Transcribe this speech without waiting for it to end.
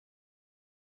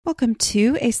Welcome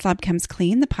to A Slob Comes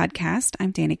Clean, the podcast.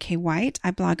 I'm Dana K. White. I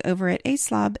blog over at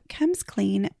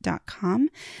aslobcomesclean.com.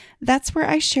 That's where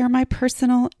I share my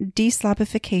personal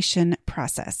deslobification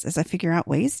process as I figure out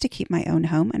ways to keep my own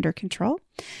home under control.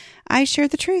 I share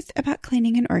the truth about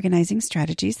cleaning and organizing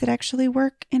strategies that actually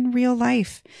work in real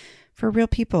life for real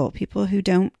people who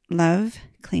don't love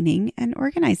cleaning and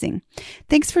organizing.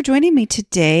 Thanks for joining me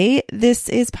today. This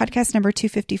is podcast number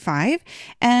 255,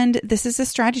 and this is a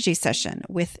strategy session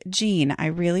with Jean. I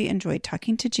really enjoyed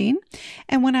talking to Jean.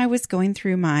 And when I was going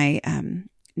through my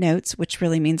notes, which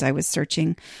really means I was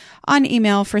searching on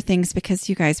email for things, because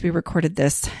you guys, we recorded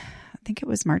this, I think it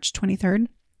was March 23rd.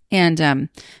 And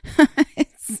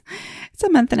it's a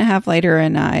month and a half later,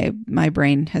 and my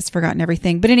brain has forgotten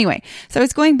everything. But anyway, so I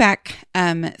was going back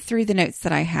through the notes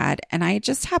that I had, and I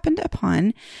just happened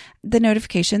upon the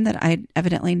notification that I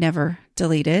evidently never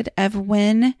deleted of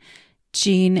when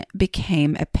Jean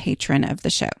became a patron of the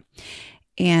show.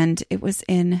 And it was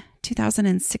in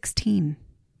 2016.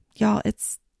 Y'all,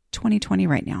 it's 2020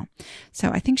 right now. So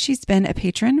I think she's been a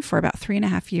patron for about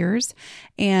 3.5 years.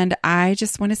 And I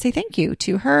just want to say thank you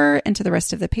to her and to the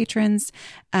rest of the patrons.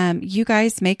 You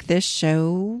guys make this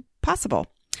show possible.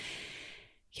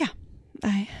 Yeah,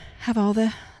 I have all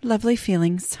the lovely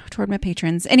feelings toward my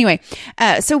patrons. Anyway,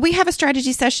 so we have a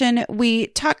strategy session. We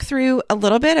talk through a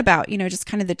little bit about, just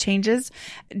kind of the changes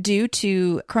due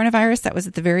to coronavirus. That was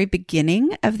at the very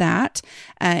beginning of that.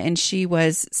 And she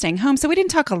was staying home. So we didn't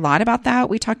talk a lot about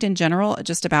that. We talked in general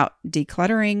just about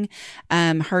decluttering,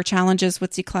 her challenges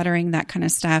with decluttering, that kind of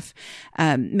stuff,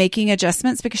 making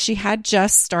adjustments because she had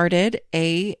just started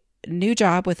a new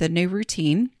job with a new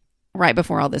routine right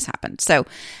before all this happened. So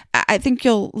I think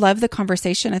you'll love the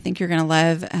conversation. I think you're going to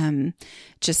love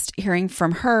just hearing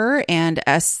from her and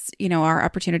us, our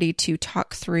opportunity to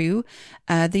talk through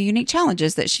the unique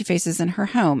challenges that she faces in her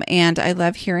home. And I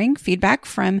love hearing feedback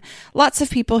from lots of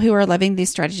people who are loving these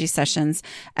strategy sessions.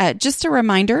 Just a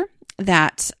reminder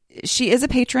that she is a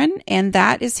patron, and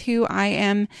that is who I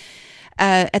am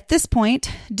at this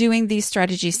point doing these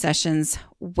strategy sessions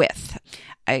with.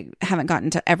 I haven't gotten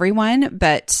to everyone,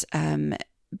 but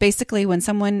basically when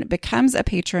someone becomes a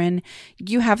patron,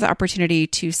 you have the opportunity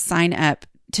to sign up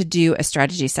to do a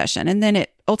strategy session. And then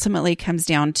it ultimately comes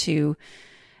down to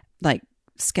like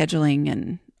scheduling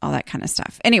and all that kind of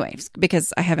stuff. Anyways,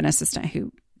 because I have an assistant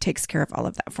who takes care of all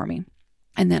of that for me.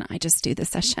 And then I just do the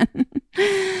session.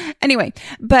 Anyway,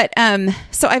 but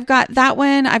so I've got that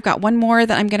one. I've got one more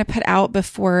that I'm going to put out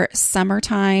before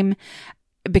summertime,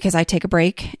 because I take a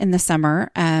break in the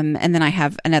summer. And then I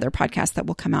have another podcast that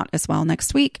will come out as well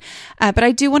next week. But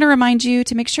I do want to remind you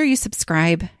to make sure you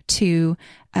subscribe to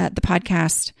the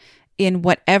podcast in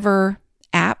whatever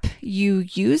app you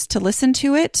use to listen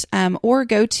to it, or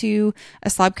go to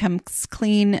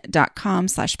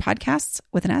aslobcomesclean.com/podcasts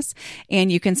with an S,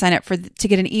 and you can sign up to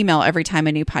get an email every time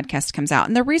a new podcast comes out.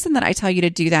 And the reason that I tell you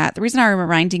to do that, the reason I'm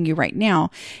reminding you right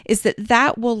now, is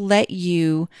that will let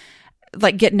you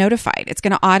get notified. It's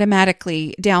going to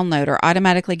automatically download or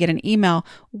automatically get an email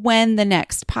when the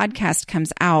next podcast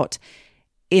comes out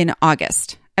in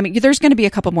August. I mean, there's going to be a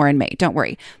couple more in May, don't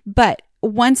worry. But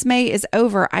once May is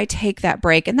over, I take that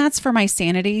break, and that's for my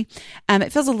sanity.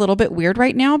 It feels a little bit weird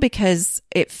right now because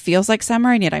it feels like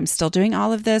summer, and yet I'm still doing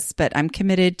all of this, but I'm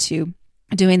committed to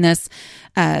doing this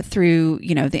through,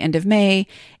 the end of May.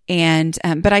 And,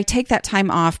 but I take that time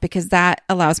off because that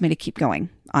allows me to keep going,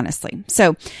 honestly.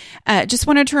 So, just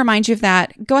wanted to remind you of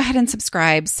that. Go ahead and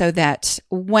subscribe so that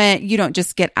when you don't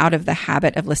just get out of the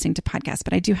habit of listening to podcasts,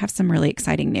 but I do have some really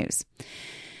exciting news.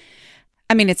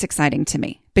 I mean, it's exciting to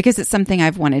me because it's something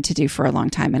I've wanted to do for a long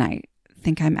time, and I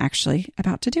think I'm actually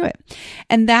about to do it.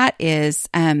 And that is,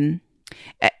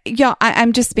 y'all,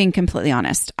 I'm just being completely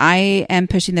honest. I am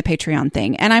pushing the Patreon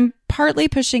thing, and I'm partly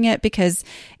pushing it because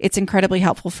it's incredibly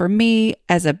helpful for me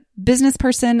as a business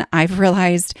person. I've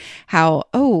realized how,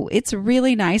 it's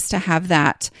really nice to have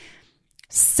that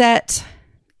set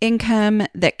income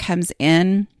that comes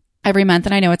in every month.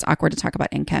 And I know it's awkward to talk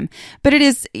about income, but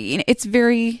it's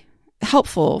very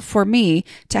helpful for me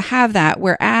to have that,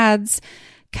 where ads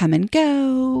come and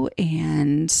go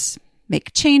and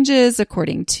make changes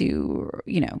according to,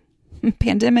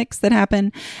 pandemics that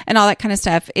happen and all that kind of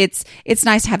stuff. It's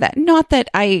nice to have that. Not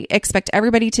that I expect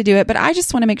everybody to do it, but I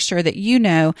just want to make sure that you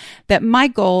know that my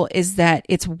goal is that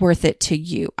it's worth it to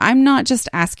you. I'm not just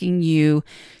asking you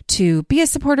to be a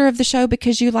supporter of the show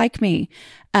because you like me.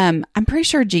 I'm pretty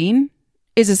sure Jean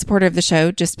is a supporter of the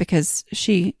show just because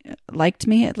she liked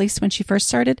me, at least when she first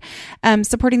started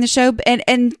supporting the show.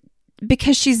 And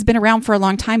because she's been around for a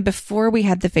long time before we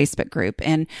had the Facebook group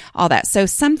and all that. So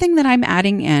something that I'm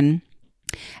adding in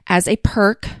as a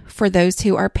perk for those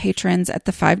who are patrons at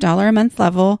the $5 a month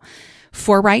level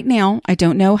for right now. I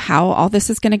don't know how all this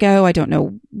is going to go. I don't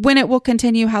know when it will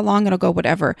continue, how long it'll go,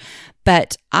 whatever.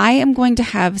 But I am going to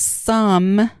have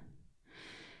some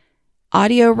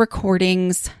audio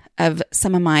recordings of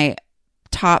some of my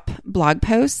top blog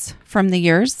posts from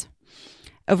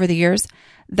over the years.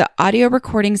 The audio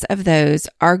recordings of those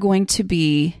are going to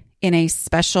be in a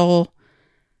special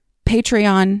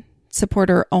Patreon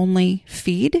supporter only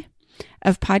feed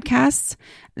of podcasts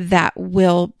that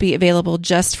will be available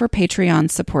just for Patreon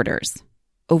supporters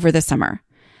over the summer.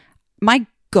 My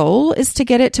goal is to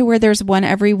get it to where there's one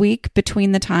every week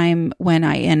between the time when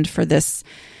I end for this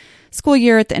school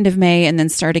year at the end of May and then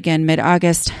start again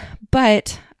mid-August,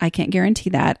 but I can't guarantee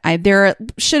that. There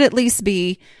should at least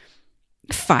be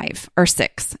 5 or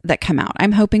 6 that come out.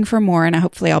 I'm hoping for more, and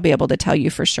hopefully I'll be able to tell you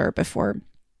for sure before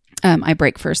I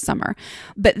break for summer.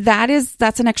 But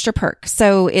that's an extra perk.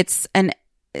 So it's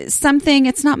something.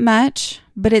 It's not much,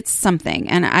 but it's something.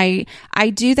 And I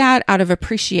do that out of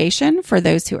appreciation for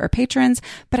those who are patrons,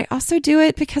 but I also do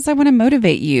it because I want to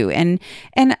motivate you. And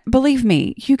believe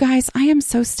me, you guys, I am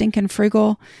so stinking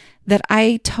frugal that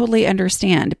I totally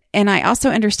understand. And I also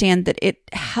understand that it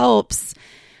helps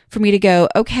for me to go,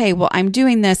 okay, well, I'm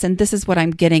doing this and this is what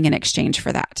I'm getting in exchange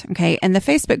for that. Okay. And the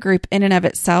Facebook group in and of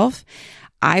itself,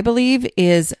 I believe,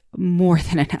 is more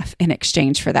than enough in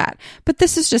exchange for that. But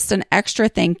this is just an extra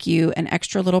thank you, an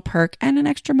extra little perk, and an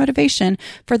extra motivation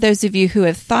for those of you who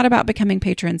have thought about becoming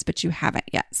patrons, but you haven't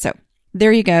yet. So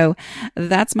there you go.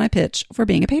 That's my pitch for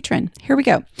being a patron. Here we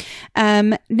go.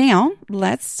 Now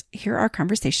let's hear our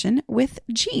conversation with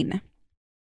Jean.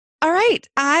 All right.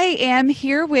 I am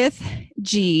here with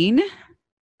Jean.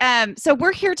 So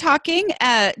we're here talking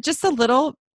just a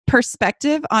little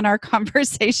perspective on our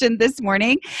conversation this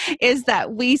morning is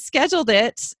that we scheduled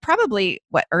it probably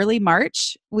early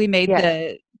March. We made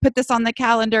put this on the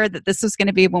calendar that this was going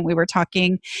to be when we were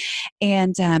talking.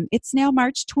 And it's now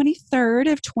March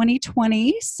 23rd of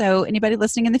 2020. So anybody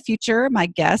listening in the future, my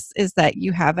guess is that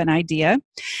you have an idea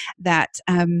that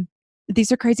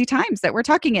these are crazy times that we're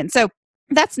talking in. So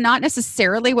that's not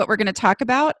necessarily what we're going to talk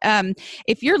about.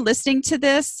 If you're listening to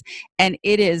this and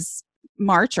it is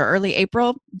March or early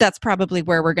April, that's probably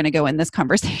where we're going to go in this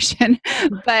conversation.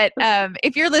 But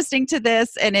if you're listening to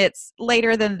this and it's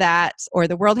later than that, or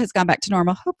the world has gone back to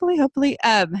normal, hopefully,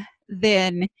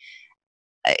 then,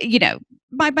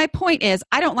 my point is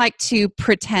I don't like to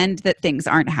pretend that things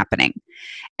aren't happening.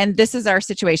 And this is our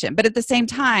situation. But at the same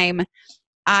time,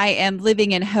 I am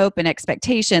living in hope and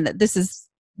expectation that this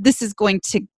is going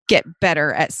to get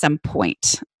better at some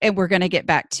point, and we're going to get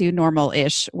back to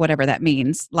normal-ish, whatever that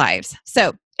means, lives.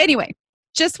 So anyway,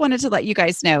 just wanted to let you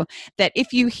guys know that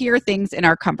if you hear things in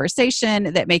our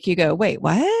conversation that make you go, wait,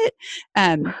 what?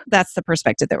 That's the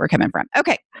perspective that we're coming from.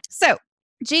 Okay. So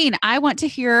Jean, I want to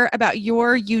hear about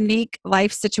your unique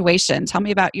life situation. Tell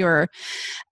me about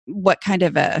what kind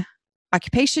of a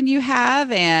occupation you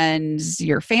have and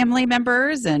your family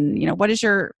members, and, what does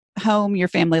your home, your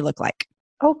family look like?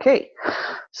 Okay.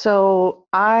 So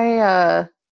I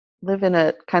live in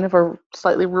a kind of a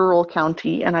slightly rural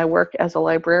county, and I work as a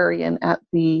librarian at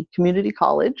the community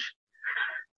college.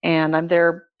 And I'm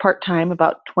there part-time,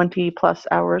 about 20 plus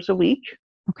hours a week.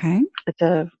 Okay. It's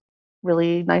a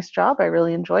really nice job. I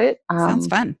really enjoy it. Sounds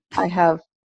fun. I have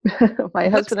my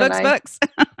husband and I. Books.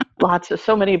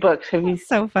 So many books.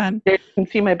 So fun. You can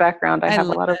see my background. I have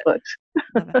a lot of books.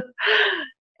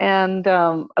 And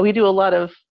we do a lot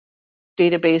of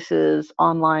databases,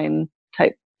 online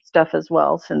type stuff as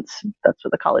well, since that's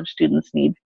what the college students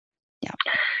need. Yeah.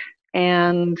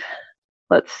 And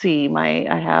let's see,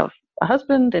 I have a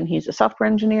husband and he's a software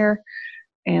engineer,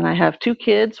 and I have 2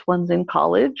 kids. One's in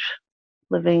college,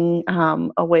 living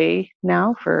away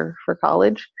now for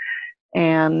college.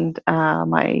 And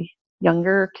my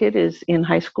younger kid is in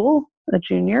high school, a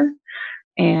junior.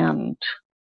 And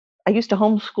I used to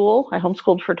homeschool. I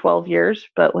homeschooled for 12 years,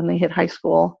 but when they hit high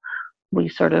school, we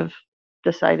sort of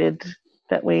decided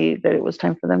that it was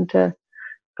time for them to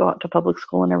go out to public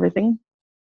school and everything.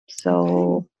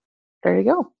 So There you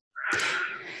go.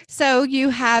 So you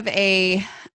have a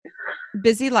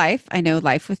busy life. I know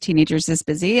life with teenagers is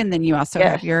busy. And then you also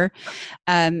have your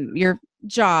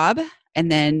job, and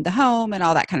then the home and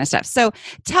all that kind of stuff. So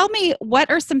tell me, what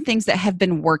are some things that have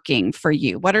been working for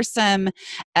you? What are some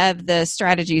of the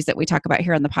strategies that we talk about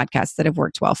here on the podcast that have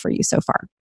worked well for you so far?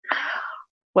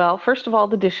 Well, first of all,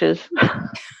 the dishes.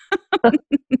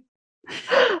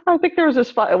 I think there was a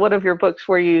spot in one of your books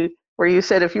where you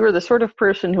said if you were the sort of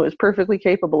person who is perfectly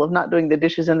capable of not doing the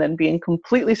dishes and then being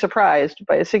completely surprised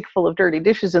by a sink full of dirty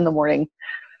dishes in the morning,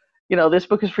 this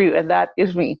book is for you. And that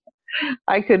is me.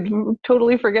 I could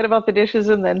totally forget about the dishes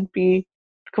and then be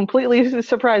completely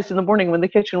surprised in the morning when the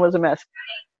kitchen was a mess.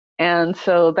 And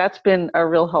so that's been a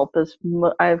real help.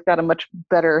 I've got a much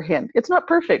better it's not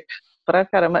perfect, but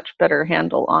I've got a much better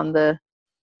handle on the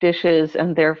dishes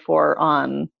and therefore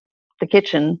on the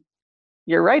kitchen.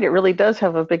 You're right. It really does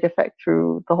have a big effect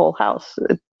through the whole house.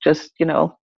 It's just,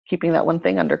 keeping that one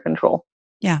thing under control.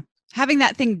 Yeah. Having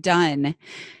that thing done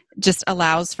just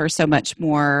allows for so much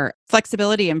more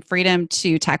flexibility and freedom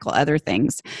to tackle other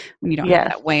things when you don't have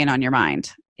that weighing on your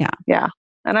mind. Yeah. Yeah.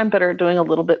 And I'm better at doing a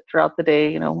little bit throughout the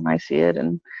day, when I see it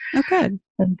and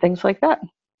things like that.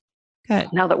 Good.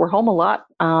 Now that we're home a lot,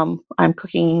 I'm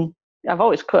cooking. I've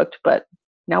always cooked, but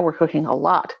now we're cooking a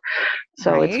lot.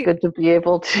 So It's good to be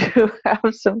able to have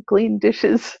some clean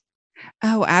dishes.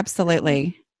 Oh,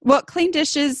 absolutely. Well, clean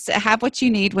dishes have what you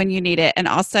need when you need it. And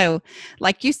also,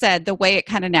 like you said, the way it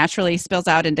kind of naturally spills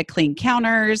out into clean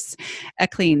counters, a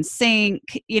clean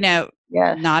sink,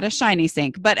 not a shiny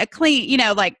sink, but a clean,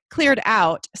 like cleared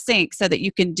out sink so that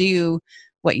you can do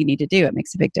what you need to do. It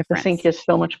makes a big difference. The sink is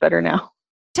so much better now.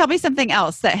 Tell me something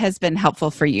else that has been helpful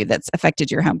for you that's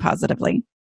affected your home positively.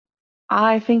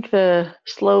 I think the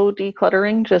slow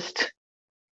decluttering, just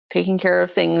taking care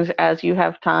of things as you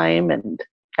have time and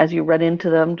as you run into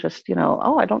them, just,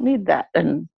 oh, I don't need that.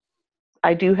 And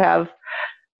I do have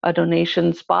a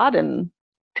donation spot and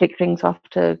take things off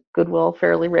to Goodwill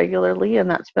fairly regularly. And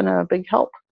that's been a big help.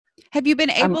 Have you been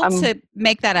able to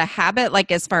make that a habit, like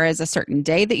as far as a certain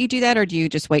day that you do that, or do you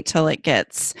just wait till it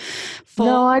gets full?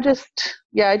 No, I just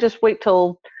wait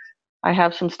till I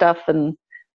have some stuff, and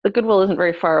the Goodwill isn't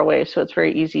very far away, so it's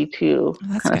very easy to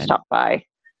kind of stop by.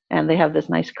 And they have this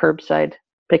nice curbside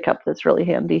pickup that's really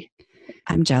handy.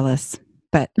 I'm jealous,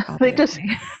 but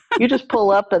you just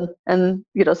pull up and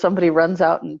somebody runs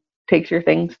out and takes your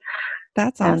things.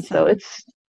 That's awesome. And so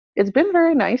it's been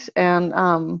very nice. And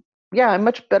I'm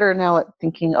much better now at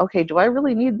thinking, okay, do I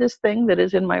really need this thing that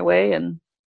is in my way?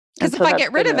 Because if I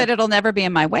get rid of it, it'll never be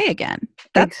in my way again.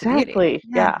 That's exactly.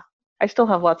 Yeah. I still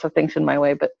have lots of things in my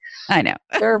way, but I know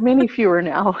there are many fewer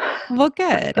now. Well,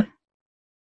 good.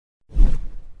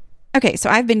 Okay, so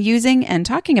I've been using and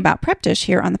talking about Prep Dish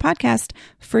here on the podcast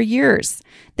for years.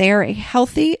 They are a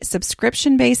healthy,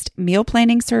 subscription-based meal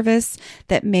planning service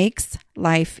that makes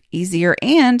life easier,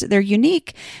 and they're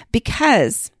unique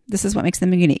because this is what makes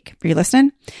them unique. Are you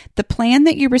listening? The plan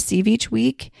that you receive each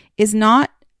week is not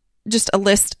just a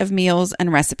list of meals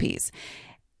and recipes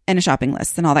and a shopping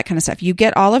list and all that kind of stuff. You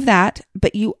get all of that,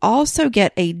 but you also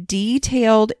get a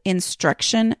detailed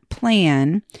instruction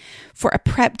plan for a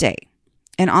prep day.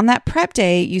 And on that prep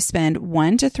day, you spend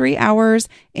 1 to 3 hours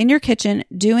in your kitchen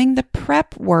doing the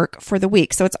prep work for the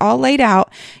week. So it's all laid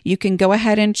out. You can go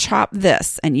ahead and chop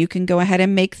this, and you can go ahead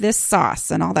and make this sauce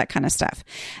and all that kind of stuff.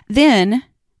 Then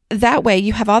that way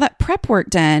you have all that prep work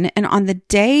done. And on the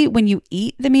day when you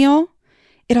eat the meal,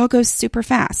 it all goes super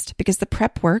fast because the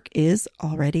prep work is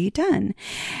already done.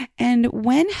 And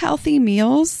when healthy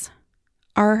meals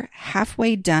are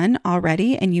halfway done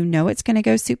already and you know it's going to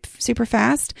go super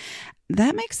fast,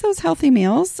 that makes those healthy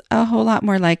meals a whole lot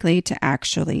more likely to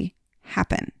actually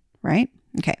happen, right?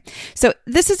 Okay. So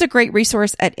this is a great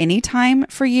resource at any time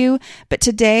for you, but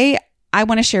today I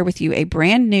want to share with you a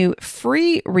brand new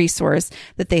free resource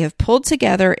that they have pulled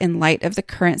together in light of the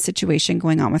current situation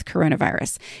going on with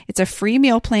coronavirus. It's a free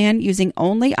meal plan using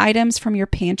only items from your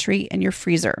pantry and your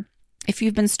freezer. If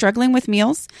you've been struggling with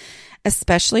meals,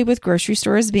 especially with grocery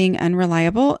stores being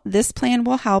unreliable, this plan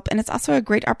will help. And it's also a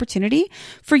great opportunity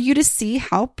for you to see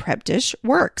how Prep Dish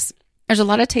works. There's a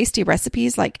lot of tasty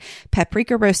recipes like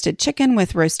paprika roasted chicken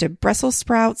with roasted Brussels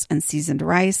sprouts and seasoned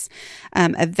rice,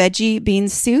 a veggie bean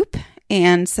soup,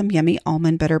 and some yummy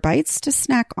almond butter bites to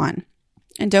snack on.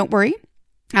 And don't worry,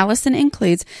 Allison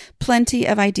includes plenty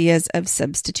of ideas of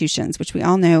substitutions, which we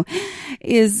all know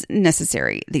is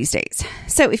necessary these days.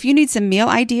 So if you need some meal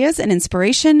ideas and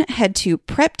inspiration, head to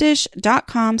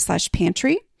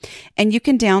prepdish.com/pantry and you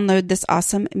can download this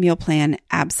awesome meal plan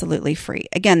absolutely free.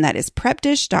 Again, that is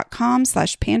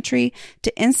prepdish.com/pantry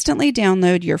to instantly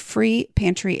download your free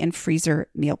pantry and freezer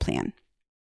meal plan.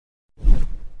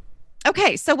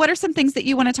 Okay, so what are some things that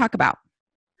you want to talk about?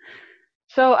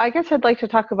 So I guess I'd like to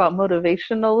talk about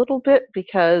motivation a little bit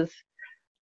because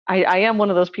I am one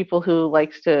of those people who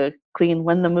likes to clean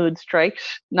when the mood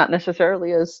strikes, not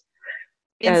necessarily as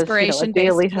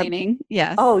inspiration-based cleaning.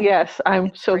 Yes. Oh, yes.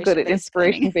 I'm so good at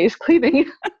inspiration-based cleaning.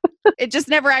 It just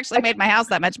never actually made my house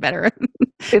that much better.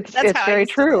 It's very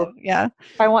true. Yeah.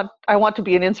 I want to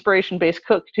be an inspiration-based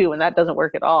cook too, and that doesn't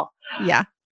work at all. Yeah.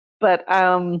 But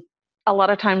a lot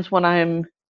of times when I'm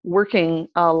working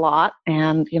a lot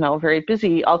and, very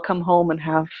busy, I'll come home and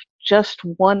have just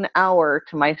 1 hour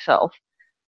to myself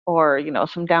or,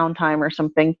 some downtime or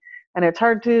something. And it's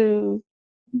hard to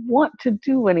want to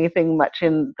do anything much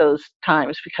in those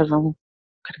times because I'm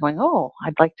kind of going, oh,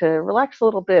 I'd like to relax a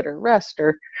little bit or rest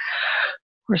or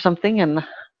something. And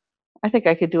I think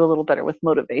I could do a little better with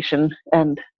motivation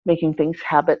and making things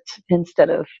habits instead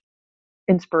of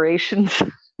inspirations.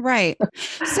 Right.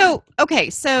 So, okay.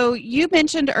 So you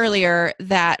mentioned earlier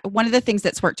that one of the things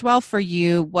that's worked well for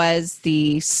you was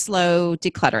the slow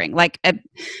decluttering, like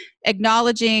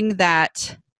acknowledging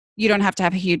that you don't have to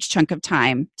have a huge chunk of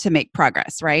time to make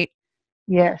progress, right?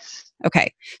 Yes.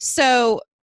 Okay. So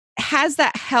has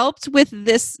that helped with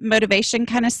this motivation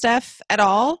kind of stuff at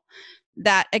all?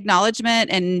 That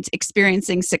acknowledgement and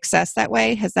experiencing success that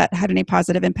way, has that had any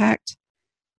positive impact?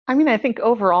 I mean, I think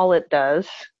overall it does,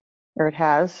 or it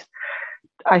has.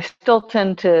 I still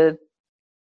tend to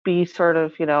be sort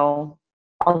of,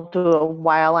 I'll do it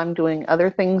while I'm doing other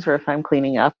things, or if I'm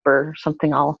cleaning up or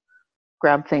something, I'll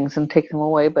grab things and take them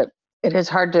away. But it is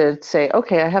hard to say,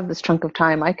 okay, I have this chunk of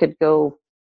time. I could go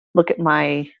look at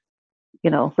my,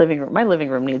 living room. My living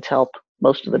room needs help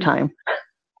most of the time.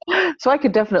 So I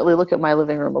could definitely look at my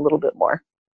living room a little bit more.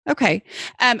 Okay.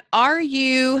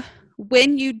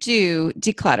 When you do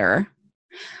declutter,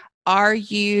 are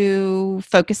you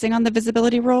focusing on the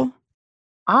visibility rule?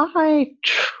 I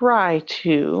try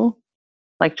to,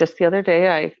 like just the other day,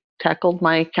 I tackled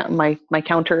my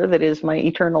counter that is my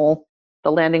eternal,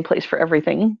 the landing place for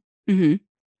everything. Mm-hmm.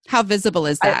 How visible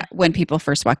is that when people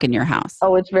first walk in your house?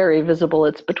 Oh, it's very visible.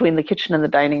 It's between the kitchen and the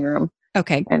dining room.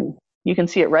 Okay. And you can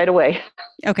see it right away.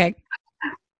 Okay.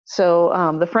 So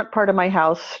the front part of my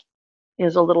house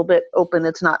is a little bit open.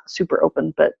 It's not super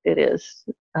open, but it is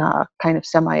kind of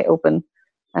semi-open.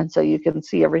 And so you can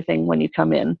see everything when you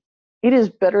come in. It is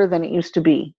better than it used to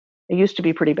be. It used to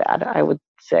be pretty bad, I would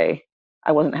say.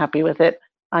 I wasn't happy with it.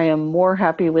 I am more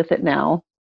happy with it now,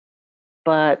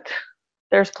 but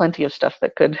there's plenty of stuff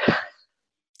that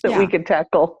we could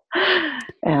tackle.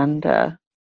 And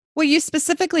well, you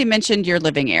specifically mentioned your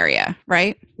living area,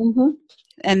 right? Mm-hmm.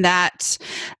 And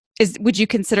would you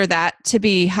consider that to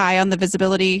be high on the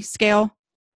visibility scale?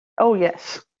 Oh,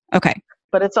 yes. Okay.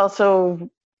 But it's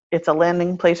a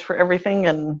landing place for everything.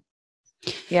 And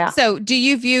yeah. So do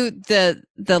you view the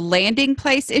landing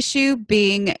place issue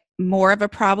being more of a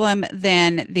problem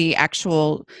than the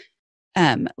actual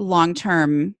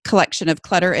long-term collection of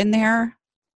clutter in there?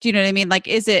 Do you know what I mean? Like,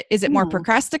 is it more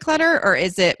procrasticlutter, or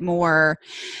is it more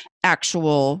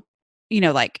actual,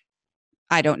 like,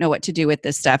 I don't know what to do with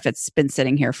this stuff, it's been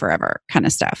sitting here forever kind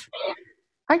of stuff?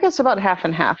 I guess about half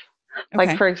and half. Okay.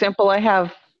 Like, for example, I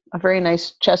have a very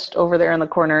nice chest over there in the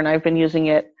corner, and I've been using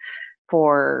it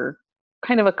for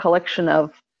kind of a collection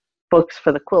of books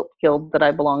for the quilt guild that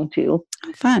I belong to.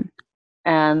 Oh, fun.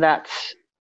 And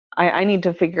I need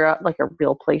to figure out like a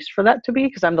real place for that to be,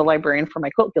 because I'm the librarian for my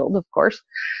quilt guild, of course.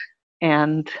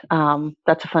 And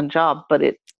that's a fun job, but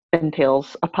it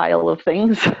entails a pile of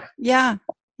things. Yeah.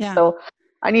 Yeah. So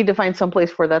I need to find some place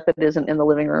for that isn't in the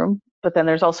living room. But then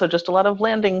there's also just a lot of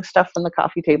landing stuff, and the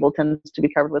coffee table tends to be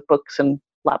covered with books and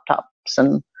laptops.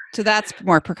 And so that's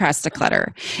more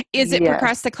procrasticlutter. Is it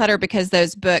procrasticlutter because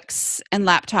those books and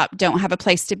laptop don't have a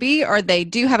place to be, or they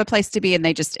do have a place to be and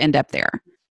they just end up there?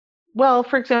 Well,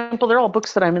 for example, they're all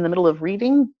books that I'm in the middle of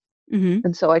reading. Mm-hmm.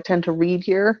 And so I tend to read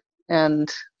here, and,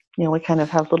 we kind of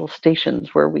have little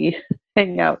stations where we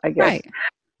hang out, I guess. Right.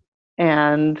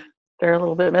 And they're a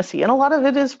little bit messy. And a lot of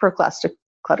it is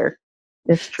procrasticlutter.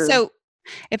 It's true. So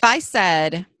if I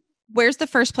said, where's the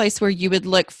first place where you would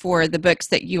look for the books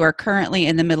that you are currently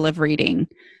in the middle of reading,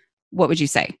 what would you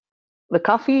say? The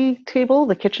coffee table,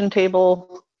 the kitchen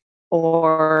table,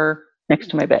 or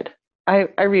next to my bed.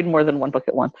 I read more than one book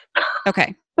at once.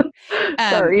 Okay.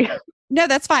 Sorry. No,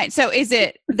 that's fine. So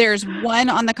there's one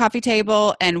on the coffee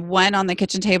table and one on the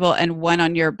kitchen table and one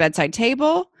on your bedside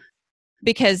table,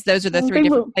 because those are the three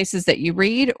different places that you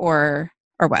read, or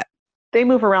what? They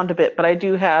move around a bit, but I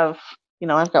do have,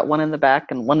 I've got one in the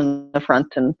back and one in the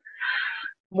front, and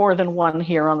more than one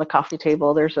here on the coffee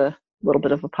table. There's a little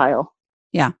bit of a pile.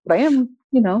 Yeah. But I am,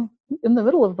 in the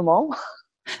middle of them all.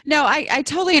 No, I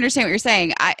totally understand what you're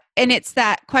saying. And it's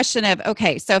that question of,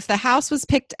 okay, so if the house was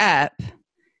picked up,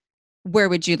 where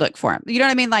would you look for them? You know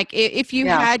what I mean? Like if you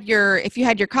had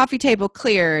your coffee table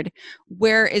cleared,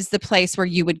 where is the place where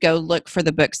you would go look for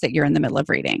the books that you're in the middle of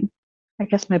reading? I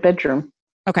guess my bedroom.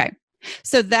 Okay.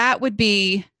 So that would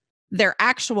be their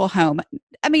actual home.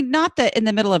 I mean, not that in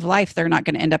the middle of life, they're not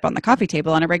going to end up on the coffee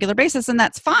table on a regular basis, and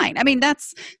that's fine. I mean,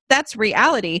 that's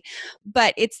reality,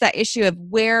 but it's that issue of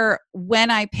when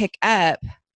I pick up,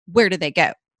 where do they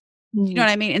go? You know Mm. what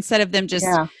I mean? Instead of them just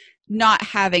Yeah. not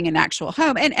having an actual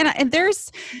home. And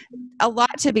there's a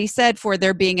lot to be said for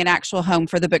there being an actual home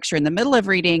for the books you're in the middle of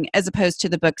reading, as opposed to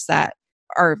the books that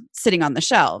are sitting on the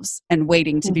shelves and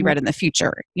waiting to be Mhm. read in the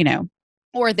future,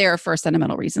 or there for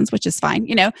sentimental reasons, which is fine,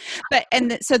 but,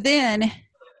 so then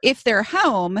if they're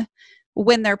home,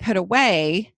 when they're put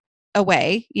away,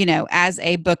 as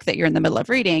a book that you're in the middle of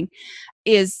reading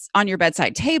is on your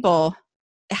bedside table,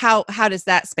 how does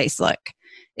that space look?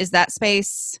 Is that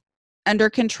space under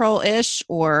control-ish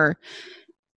or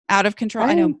out of control?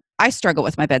 I I know I struggle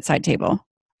with my bedside table.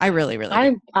 I really,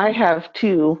 really do. I have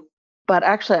too, but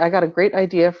actually I got a great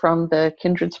idea from the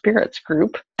Kindred Spirits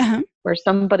group Uh-huh. where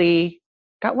somebody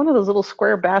got one of those little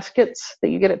square baskets that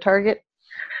you get at Target,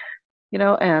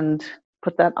 and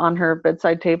put that on her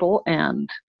bedside table. And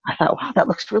I thought, wow, that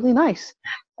looks really nice.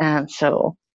 And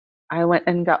so I went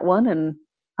and got one, and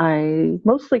I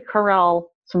mostly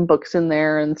corral some books in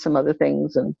there and some other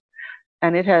things. And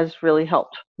it has really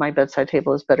helped. My bedside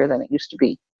table is better than it used to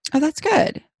be. Oh, that's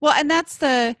good. Well, and that's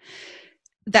where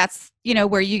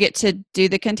you get to do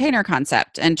the container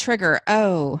concept and trigger,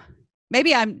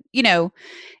 maybe I'm,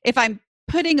 if I'm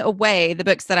putting away the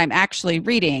books that I'm actually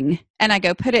reading and I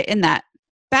go put it in that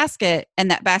basket and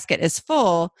that basket is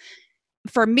full,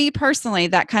 for me personally,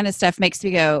 that kind of stuff makes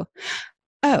me go,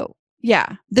 oh,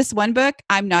 yeah, this one book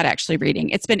I'm not actually reading.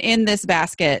 It's been in this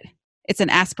basket. It's an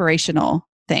aspirational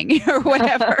thing or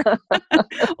whatever.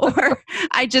 Or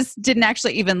I just didn't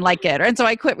actually even like it. And so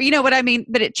I quit, you know what I mean?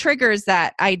 But it triggers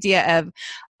that idea of,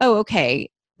 oh, okay,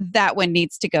 that one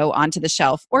needs to go onto the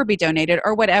shelf or be donated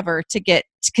or whatever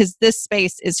because this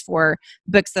space is for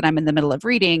books that I'm in the middle of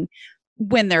reading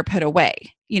when they're put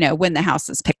away, when the house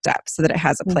is picked up so that it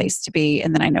has a place to be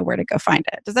and then I know where to go find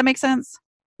it. Does that make sense?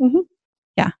 Mm-hmm.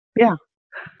 Yeah. Yeah.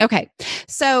 Okay.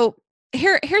 So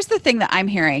here's the thing that I'm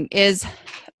hearing is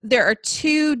there are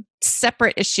two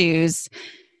separate issues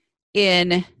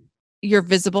in your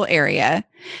visible area.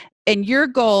 And your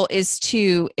goal is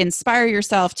to inspire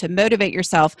yourself, to motivate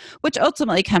yourself, which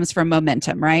ultimately comes from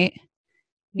momentum, right?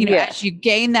 Yes. As you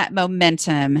gain that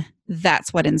momentum,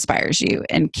 that's what inspires you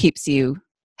and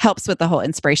helps with the whole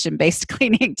inspiration-based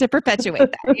cleaning to perpetuate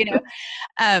that,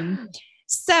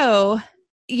 So,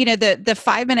 the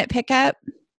 5-minute pickup,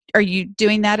 are you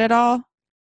doing that at all?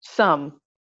 Some.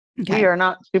 Okay. We are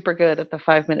not super good at the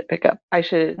 5-minute pickup. I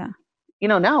should,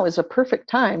 now is a perfect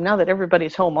time. Now that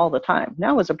everybody's home all the time,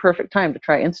 now is a perfect time to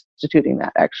try instituting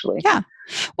that, actually. Yeah.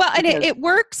 Well, and it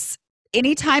works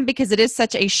anytime because it is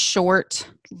such a short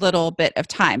little bit of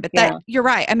time. But you're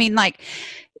right. I mean,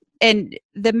 and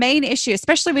the main issue,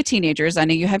 especially with teenagers, I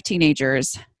know you have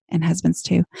teenagers and husbands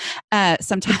too,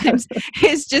 sometimes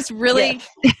is just really,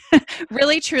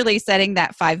 really truly setting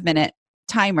that 5-minute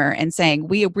timer and saying,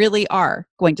 we really are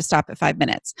going to stop at 5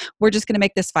 minutes. We're just going to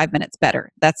make this 5 minutes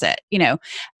better. That's it,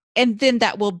 and then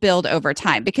that will build over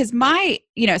time because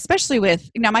especially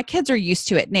with, my kids are used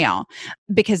to it now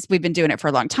because we've been doing it for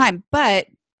a long time. But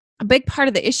a big part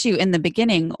of the issue in the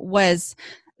beginning was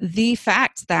the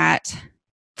fact that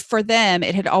for them,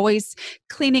 it had always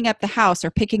cleaning up the house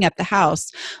or picking up the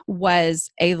house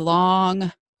was a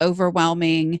long,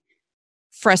 overwhelming,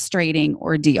 frustrating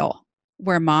ordeal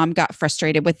where mom got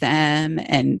frustrated with them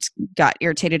and got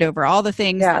irritated over all the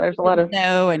things. Yeah, there's a lot of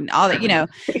and all that, yes.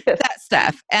 That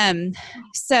stuff.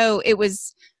 So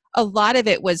a lot of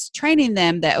it was training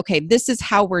them that, okay, this is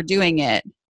how we're doing it.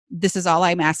 This is all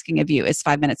I'm asking of you is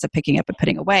 5 minutes of picking up and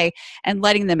putting away and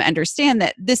letting them understand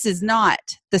that this is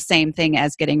not the same thing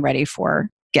as getting ready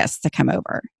for guests to come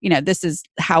over. This is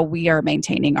how we are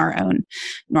maintaining our own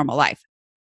normal life.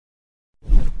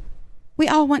 We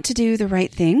all want to do the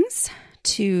right things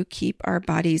to keep our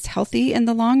bodies healthy in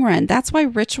the long run. That's why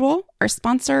Ritual, our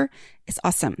sponsor, is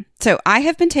awesome. So I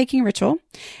have been taking Ritual,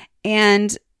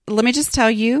 and let me just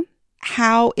tell you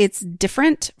how it's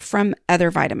different from other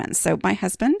vitamins. So my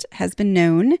husband has been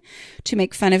known to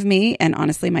make fun of me, and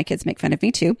honestly, my kids make fun of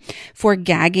me too, for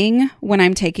gagging when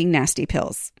I'm taking nasty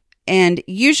pills. And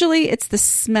usually it's the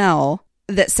smell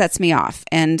that sets me off.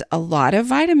 And a lot of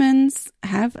vitamins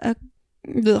have a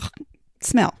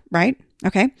smell, right?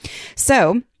 Okay.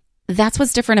 So that's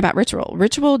what's different about Ritual.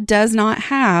 Ritual does not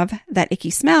have that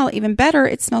icky smell. Even better,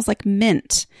 it smells like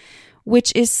mint,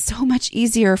 which is so much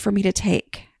easier for me to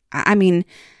take. I mean,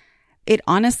 it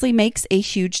honestly makes a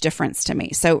huge difference to me.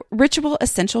 So Ritual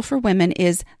Essential for Women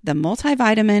is the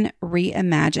multivitamin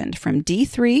reimagined. From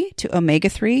D3 to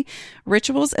omega-3,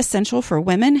 Ritual's Essential for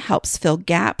Women helps fill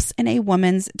gaps in a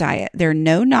woman's diet. Their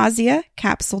no nausea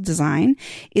capsule design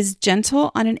is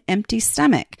gentle on an empty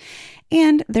stomach.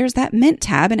 And there's that mint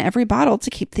tab in every bottle to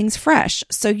keep things fresh,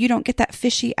 so you don't get that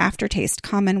fishy aftertaste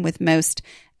common with most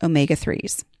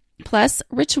omega-3s. Plus,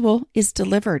 Ritual is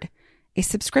delivered. A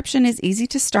subscription is easy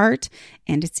to start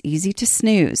and it's easy to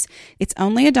snooze. It's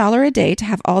only $1 a day to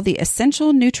have all the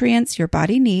essential nutrients your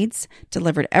body needs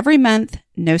delivered every month,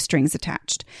 no strings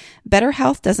attached. Better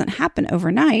health doesn't happen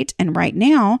overnight, and right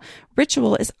now,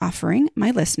 Ritual is offering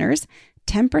my listeners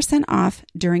 10% off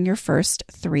during your first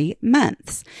 3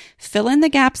 months. Fill in the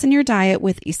gaps in your diet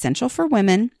with Essential for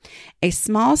Women, a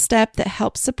small step that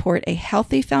helps support a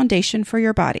healthy foundation for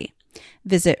your body.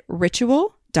 Visit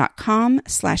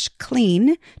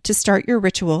ritual.com/clean to start your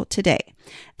ritual today.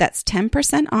 That's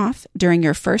 10% off during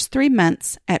your first 3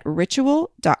 months at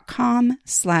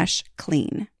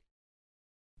ritual.com/clean.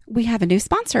 We have a new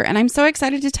sponsor, and I'm so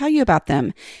excited to tell you about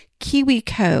them.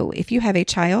 KiwiCo. If you have a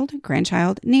child,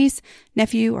 grandchild, niece,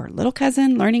 nephew, or little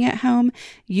cousin learning at home,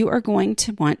 you are going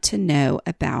to want to know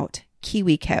about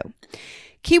KiwiCo.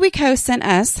 KiwiCo sent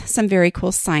us some very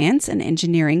cool science and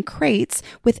engineering crates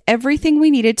with everything we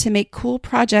needed to make cool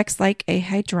projects like a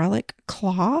hydraulic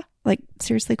claw. Like,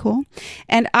 seriously cool.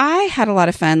 And I had a lot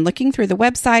of fun looking through the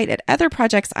website at other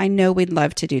projects I know we'd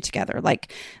love to do together,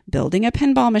 like building a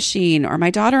pinball machine, or my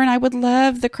daughter and I would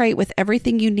love the crate with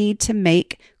everything you need to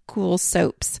make cool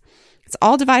soaps. It's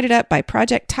all divided up by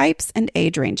project types and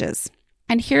age ranges.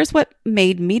 And here's what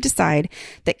made me decide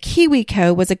that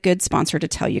KiwiCo was a good sponsor to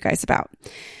tell you guys about.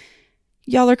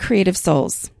 Y'all are creative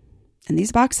souls, and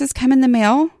these boxes come in the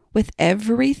mail with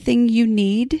everything you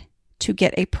need to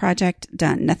get a project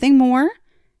done. Nothing more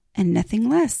and nothing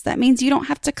less. That means you don't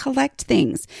have to collect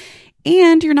things,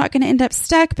 and you're not going to end up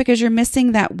stuck because you're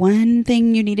missing that one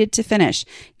thing you needed to finish.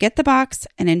 Get the box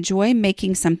and enjoy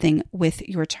making something with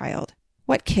your child.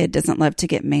 What kid doesn't love to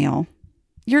get mail?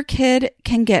 Your kid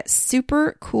can get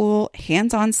super cool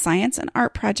hands-on science and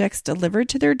art projects delivered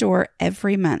to their door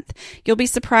every month. You'll be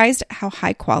surprised how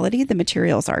high quality the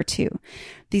materials are too.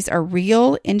 These are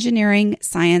real engineering,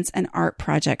 science, and art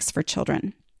projects for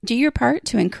children. Do your part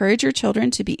to encourage your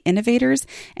children to be innovators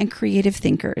and creative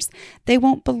thinkers. They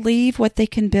won't believe what they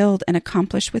can build and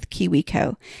accomplish with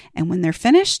KiwiCo. And when they're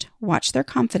finished, watch their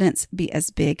confidence be as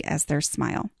big as their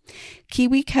smile.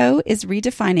 KiwiCo is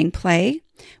redefining play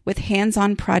with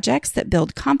hands-on projects that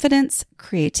build confidence,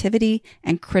 creativity,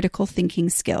 and critical thinking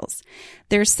skills.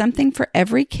 There's something for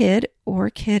every kid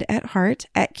or kid at heart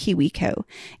at KiwiCo.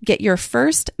 Get your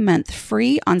first month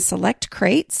free on select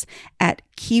crates at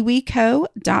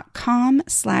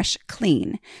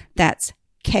kiwico.com/clean. That's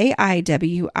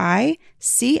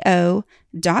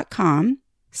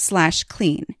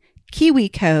KIWICO.com/clean.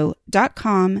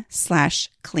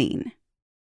 kiwico.com/clean.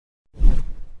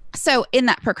 So in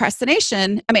that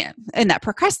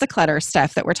procrasticlutter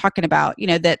stuff that we're talking about,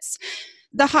 that's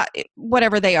the hot,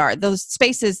 whatever they are, those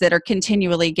spaces that are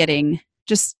continually getting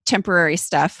just temporary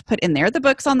stuff put in there, the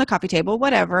books on the coffee table,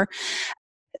 whatever,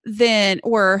 then,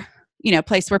 or,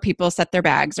 place where people set their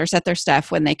bags or set their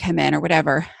stuff when they come in or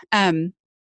whatever,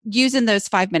 using those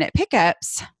 5-minute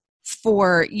pickups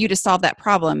for you to solve that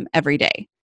problem every day.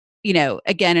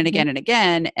 Again and again and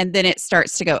again. And then it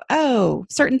starts to go, oh,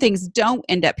 certain things don't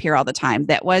end up here all the time.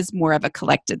 That was more of a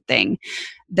collected thing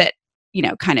that,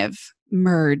 kind of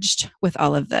merged with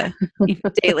all of the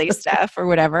daily stuff or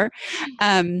whatever.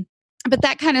 But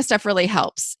that kind of stuff really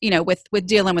helps, with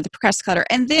dealing with the procrastinator.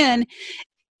 And then,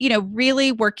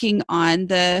 really working on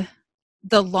the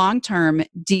long-term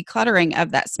decluttering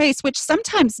of that space, which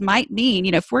sometimes might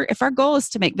mean, if our goal is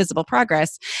to make visible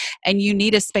progress and you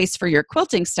need a space for your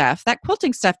quilting stuff, that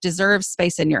quilting stuff deserves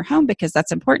space in your home because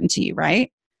that's important to you,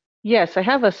 right? Yes, I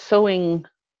have a sewing,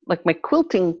 like my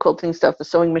quilting stuff, the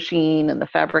sewing machine and the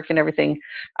fabric and everything.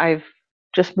 I've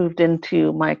just moved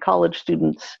into my college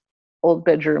students' old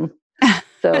bedroom.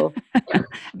 So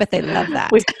but they love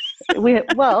that.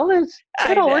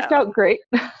 It all worked out great.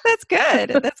 That's good.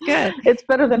 That's good. It's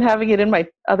better than having it in my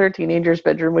other teenager's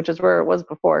bedroom, which is where it was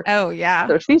before. Oh yeah.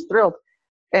 So she's thrilled.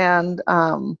 And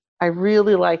I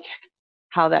really like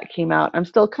how that came out. I'm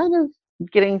still kind of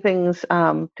getting things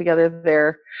together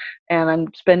there. And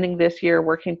I'm spending this year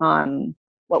working on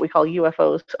what we call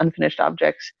UFOs, unfinished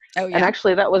objects. Oh yeah. And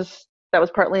actually that was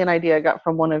partly an idea I got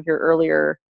from one of your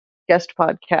earlier guest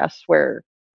podcasts where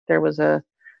there was a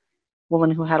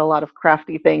woman who had a lot of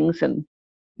crafty things and,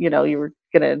 you were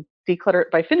going to declutter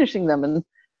it by finishing them. And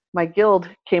my guild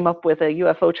came up with a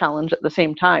UFO challenge at the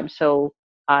same time. So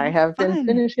I have been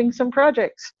finishing some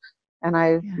projects and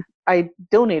I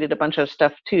donated a bunch of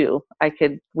stuff too.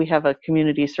 We have a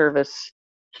community service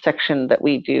section that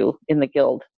we do in the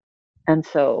guild. And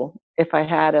so if I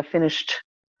had a finished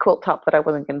quilt top that I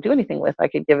wasn't going to do anything with, I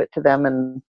could give it to them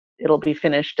and it'll be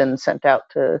finished and sent out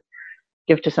to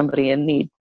give to somebody in need.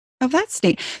 Oh, that's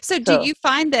neat. So do So you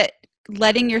find that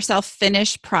letting yourself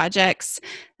finish projects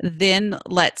then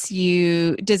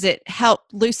does it help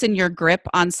loosen your grip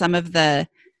on some of the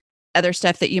other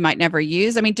stuff that you might never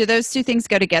use? I mean, do those two things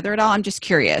go together at all? I'm just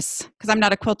curious because I'm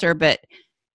not a quilter, but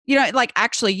like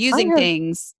actually I using have,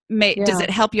 things, does yeah, it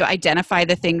help you identify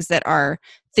the things that are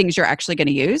things you're actually going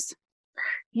to use?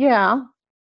 yeah.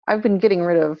 I've been getting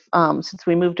rid of, since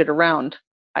we moved it around,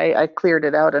 I cleared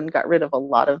it out and got rid of a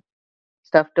lot of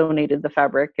stuff, donated the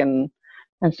fabric and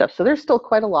stuff. So there's still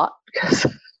quite a lot because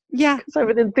Yeah. I'm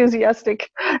an enthusiastic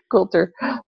quilter,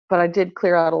 but I did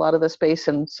clear out a lot of the space.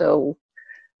 And so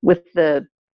with the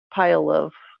pile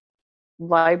of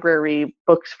library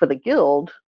books for the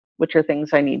guild, which are things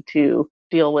I need to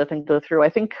deal with and go through, I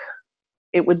think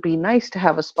it would be nice to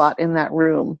have a spot in that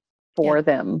room Yeah. for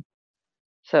them.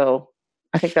 So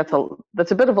I think that's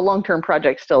a bit of a long-term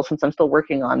project still, since I'm still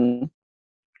working on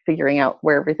figuring out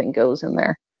where everything goes in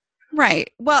there.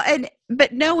 Right. Well,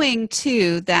 but knowing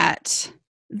too that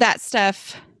that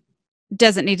stuff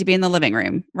doesn't need to be in the living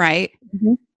room, right?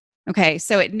 Mm-hmm. Okay,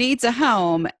 so it needs a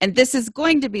home, and this is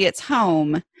going to be its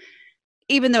home,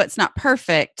 even though it's not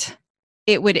perfect.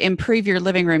 It would improve your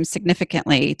living room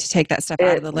significantly to take that stuff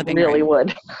out of It the living really room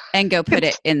would. and go put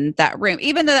it in that room.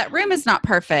 Even though that room is not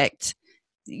perfect,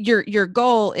 your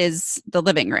goal is the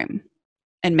living room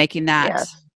and making that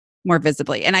Yes. more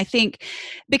visibly. And I think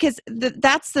because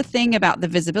that's the thing about the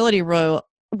visibility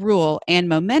rule and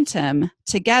momentum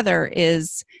together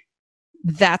is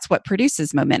that's what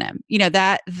produces momentum.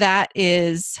 That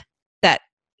is that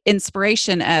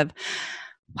inspiration of,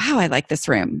 wow, I like this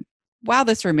room. Wow,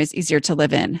 this room is easier to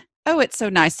live in. Oh, it's so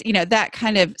nice. That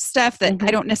kind of stuff that I Mm-hmm.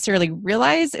 don't necessarily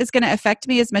realize is going to affect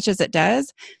me as much as it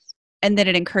does. And then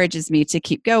it encourages me to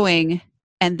keep going.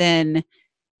 And then,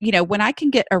 when I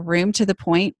can get a room to the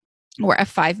point where a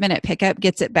 5-minute pickup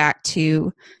gets it back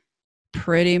to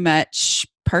pretty much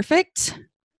perfect,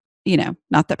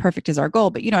 not that perfect is our goal,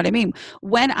 but you know what I mean?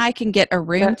 When I can get a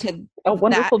room That's to a that,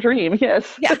 wonderful dream.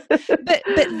 Yes. yeah. But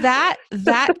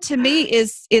that to me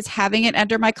is having it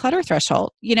under my clutter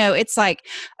threshold. It's like,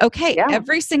 okay, Yeah.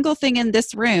 every single thing in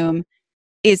this room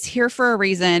is here for a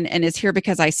reason and is here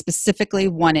because I specifically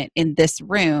want it in this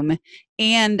room.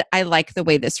 And I like the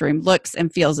way this room looks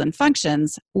and feels and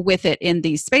functions with it in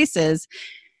these spaces.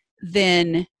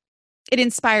 Then it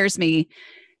inspires me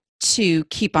to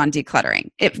keep on decluttering.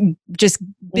 It just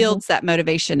Mm-hmm. builds that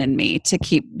motivation in me to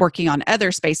keep working on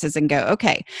other spaces and go,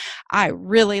 okay, I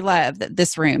really love that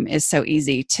this room is so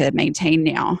easy to maintain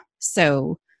now.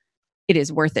 So it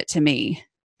is worth it to me.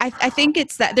 I think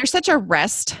it's that there's such a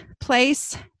rest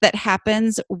place that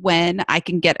happens when I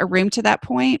can get a room to that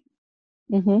point,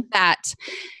 Mm-hmm.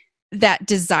 that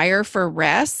desire for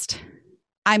rest.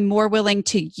 I'm more willing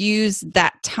to use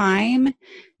that time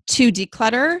to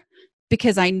declutter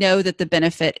because I know that the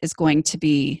benefit is going to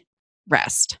be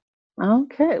rest.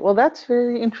 Okay. Well, that's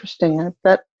very interesting.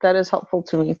 That is helpful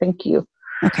to me. Thank you.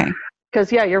 Okay.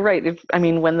 Because yeah, you're right. I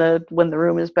mean, when the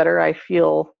room is better, I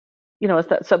feel, it's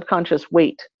that subconscious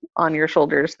weight on your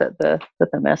shoulders that the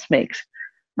mess makes.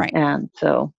 Right. And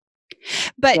so,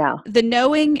 But yeah. the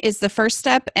knowing is the first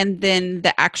step, and then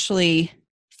the actually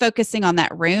focusing on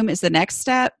that room is the next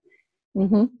step,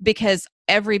 Mm-hmm. because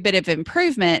every bit of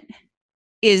improvement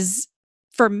is,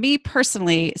 for me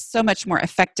personally, so much more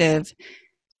effective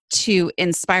to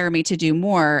inspire me to do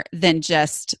more than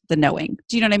just the knowing.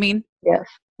 Do you know what I mean? Yes.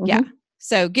 Yeah. Mm-hmm.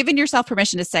 So giving yourself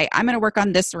permission to say, I'm going to work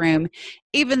on this room,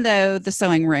 even though the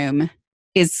sewing room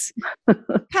is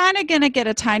kind of going to get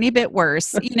a tiny bit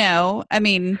worse, I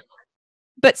mean,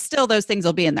 but still those things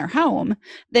will be in their home.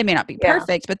 They may not be Yeah.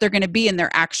 perfect, but they're going to be in their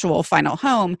actual final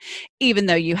home, even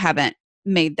though you haven't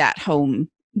made that home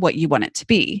what you want it to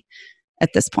be at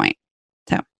this point.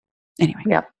 So anyway,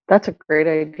 Yeah. That's a great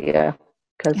idea I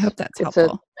because hope that's it's a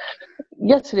helpful.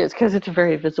 yes, it is because it's a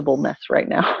very visible mess right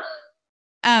now.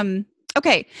 Um,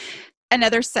 okay.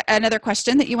 Another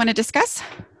question that you want to discuss?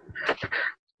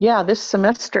 Yeah, this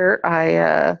semester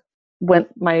I went.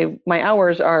 My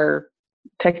hours are,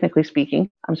 technically speaking,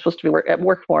 I'm supposed to be at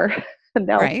work more, and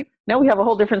Right. now we have a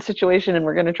whole different situation, and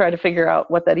we're going to try to figure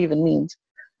out what that even means.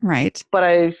 Right. But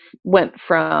I went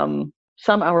from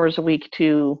some hours a week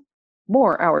to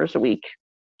more hours a week,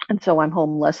 and so I'm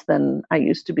home less than I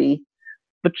used to be.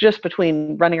 But just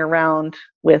between running around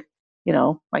with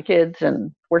my kids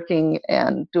and working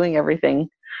and doing everything,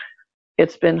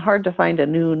 it's been hard to find a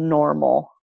new normal,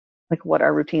 like what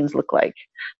our routines look like.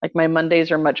 Like my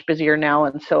Mondays are much busier now,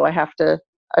 and so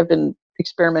I've been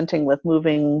experimenting with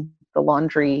moving the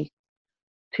laundry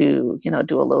to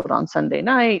do a load on Sunday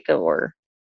night, or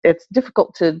it's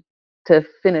difficult to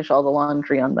finish all the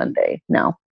laundry on Monday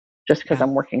now, just because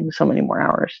I'm working so many more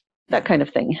hours. That kind of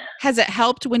thing. Has it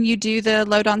helped when you do the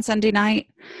load on Sunday night?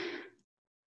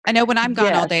 I know when I'm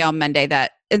gone all day on Monday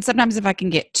and sometimes if I can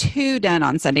get 2 done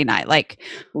on Sunday night, like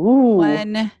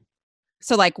one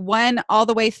all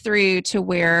the way through to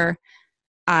where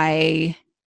I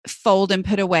fold and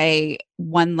put away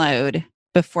one load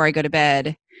before I go to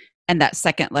bed, and that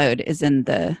second load is in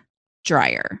the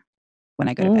dryer when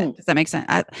I go to bed. Does that make sense?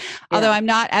 Although I'm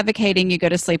not advocating you go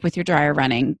to sleep with your dryer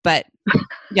running, but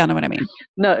y'all know what I mean.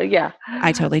 No, yeah.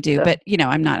 I totally do, but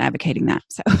I'm not advocating that.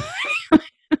 So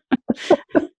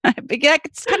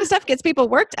it's kind of stuff gets people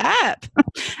worked up.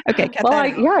 Okay, cut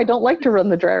that out. I don't like to run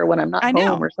the dryer when I'm not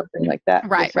home or something like that.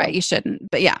 Right, right. You shouldn't,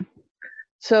 but yeah.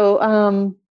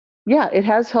 So, it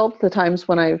has helped the times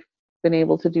when I've been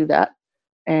able to do that.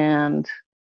 And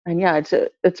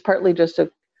it's partly just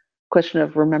a question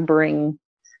of remembering,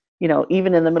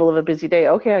 even in the middle of a busy day,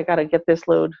 okay, I got to get this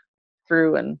load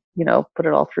through and, put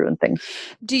it all through and things.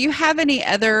 Do you have any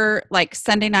other like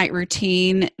Sunday night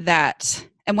routine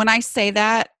and when I say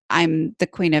that, I'm the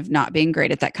queen of not being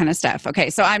great at that kind of stuff. Okay.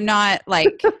 So I'm not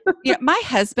like, my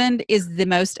husband is the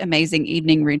most amazing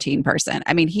evening routine person.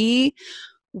 I mean, he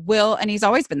will, and he's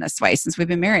always been this way since we've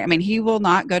been married. I mean, he will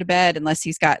not go to bed unless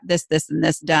he's got this, and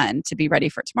this done to be ready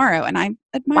for tomorrow. And I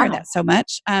admire that so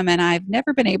much. And I've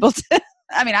never been able to,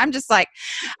 I'm just like,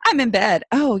 I'm in bed.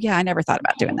 Oh yeah. I never thought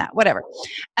about doing that. Whatever.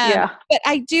 But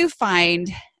I do find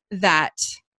that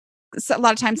a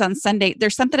lot of times on Sunday,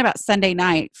 there's something about Sunday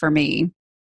night for me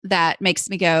that makes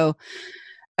me go,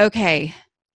 okay,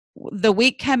 the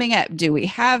week coming up, do we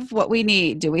have what we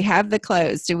need? Do we have the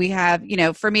clothes? Do we have,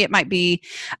 for me, it might be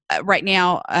right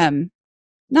now,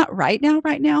 not right now,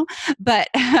 but,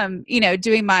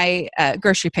 doing my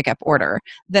grocery pickup order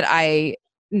that I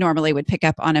normally would pick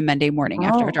up on a Monday morning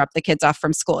after I drop the kids off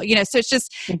from school, so it's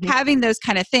just having those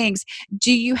kind of things.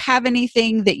 Do you have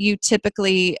anything that you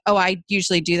typically, I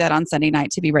usually do that on Sunday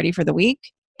night to be ready for the week,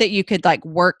 that you could like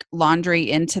work laundry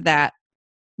into that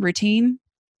routine?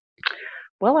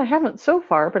 Well, I haven't so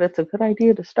far, but it's a good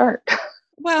idea to start.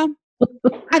 Well,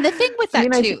 and the thing with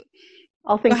that too,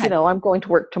 I'll think, I'm going to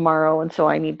work tomorrow, and so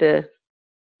I need to,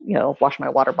 wash my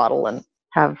water bottle and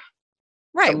have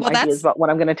some ideas about what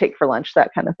I'm going to take for lunch,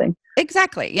 that kind of thing.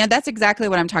 Exactly. Yeah, that's exactly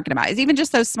what I'm talking about. Is even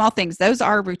just those small things. Those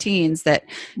are routines that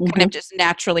kind of just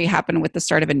naturally happen with the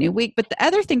start of a new week. But the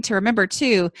other thing to remember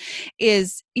too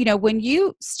is, when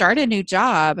you start a new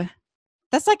job,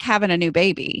 that's like having a new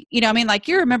baby. Like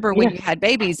you remember when you had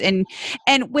babies and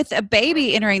with a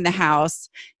baby entering the house,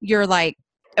 you're like,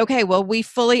 okay, well, we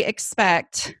fully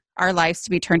expect our lives to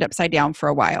be turned upside down for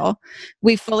a while.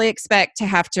 We fully expect to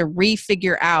have to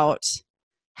refigure out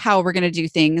how we're going to do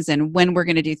things and when we're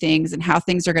going to do things and how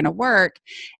things are going to work.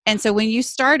 And so when you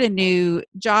start a new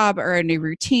job or a new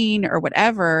routine or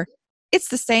whatever, it's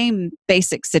the same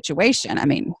basic situation. I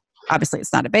mean, obviously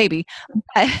it's not a baby.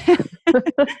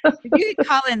 If you can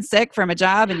call in sick from a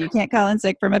job and you can't call in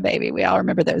sick from a baby, we all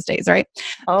remember those days, right?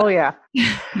 Oh, yeah.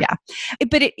 Yeah.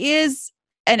 But it is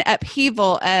an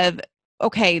upheaval of,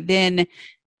 okay, then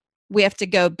we have to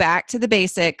go back to the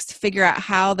basics, figure out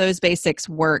how those basics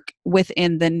work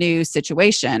within the new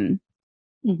situation.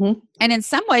 And in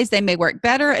some ways they may work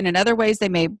better, and in other ways they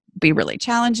may be really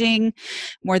challenging,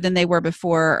 more than they were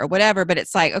before or whatever. But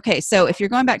it's like, okay, so if you're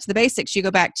going back to the basics, you go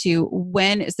back to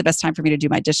when is the best time for me to do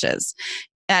my dishes?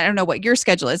 I don't know what your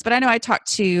schedule is, but I know I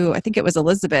talked to, I think it was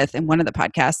Elizabeth in one of the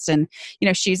podcasts, and,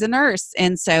 she's a nurse.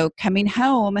 And so coming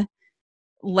home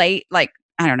late, like,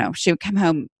 I don't know, she would come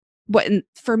home, what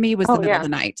for me was the middle of the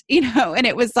night, and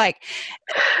it was like,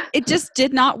 it just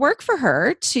did not work for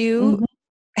her to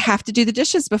have to do the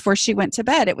dishes before she went to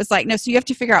bed. It was like, no, so you have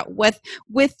to figure out with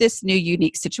this new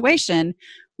unique situation,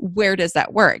 where does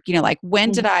that work? Like,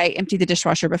 when did I empty the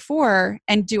dishwasher before?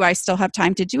 And do I still have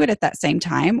time to do it at that same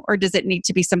time? Or does it need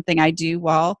to be something I do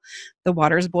while the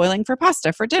water is boiling for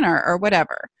pasta for dinner or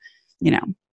whatever?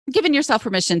 Giving yourself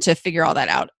permission to figure all that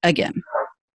out again.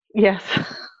 Yes.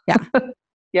 Yeah.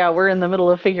 Yeah. We're in the middle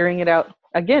of figuring it out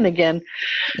again.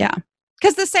 Yeah.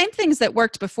 Because the same things that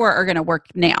worked before are going to work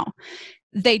now.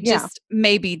 They just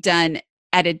may be done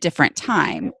at a different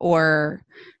time or,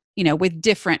 with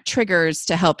different triggers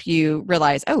to help you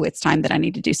realize, oh, it's time that I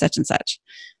need to do such and such.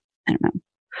 I don't know.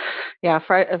 Yeah.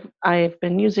 I've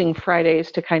been using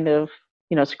Fridays to kind of,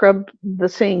 scrub the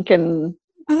sink and.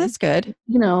 Oh, that's good.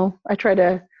 I try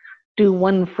to do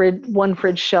one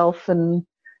fridge shelf and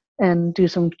do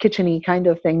some kitchen-y kind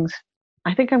of things.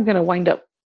 I think I'm going to wind up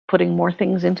putting more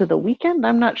things into the weekend.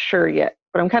 I'm not sure yet,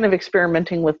 but I'm kind of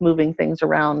experimenting with moving things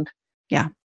around. Yeah.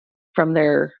 From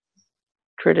their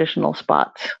traditional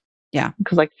spots. Yeah.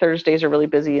 Because like Thursdays are really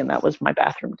busy and that was my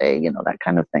bathroom day, that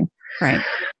kind of thing. Right.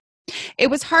 It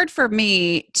was hard for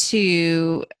me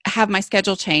to have my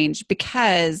schedule change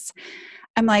because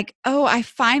I'm like, oh, I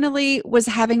finally was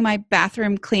having my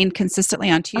bathroom cleaned consistently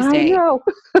on I Tuesday. know.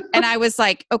 And I was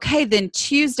like, okay, then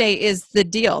Tuesday is the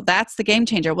deal. That's the game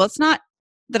changer. Well, it's not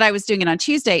that I was doing it on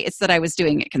Tuesday, it's that I was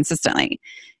doing it consistently,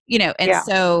 and Yeah.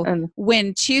 so And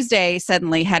when Tuesday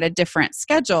suddenly had a different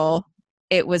schedule,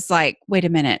 it was like, wait a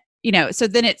minute, so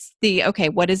then it's okay,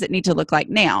 what does it need to look like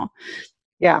now?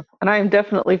 yeah. And I am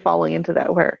definitely falling into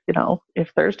that where, if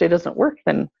Thursday doesn't work,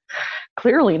 then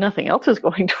clearly nothing else is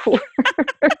going to work.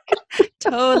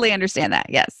 Totally understand that.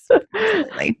 Yes,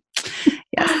 absolutely.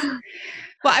 Yes.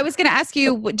 Well, I was going to ask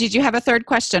you, did you have a third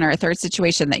question or a third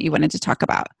situation that you wanted to talk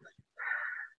about?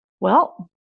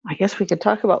 Well, I guess we could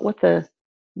talk about what the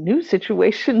new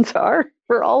situations are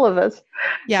for all of us.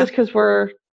 Yeah. Just because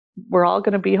we're all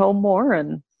going to be home more,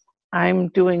 and I'm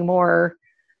doing more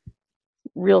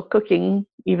real cooking,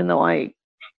 even though I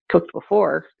cooked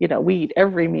before. We eat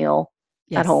every meal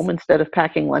Yes. at home instead of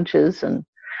packing lunches, and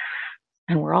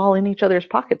we're all in each other's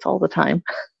pockets all the time.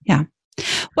 Yeah.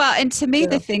 Well, and to me,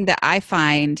 the thing that I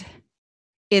find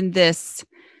in this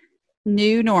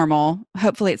new normal,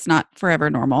 hopefully it's not forever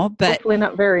normal, but hopefully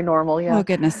not very normal. Yeah. Oh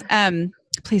goodness.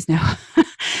 Please no.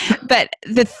 But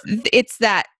it's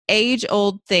that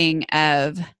age-old thing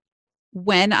of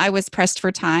when I was pressed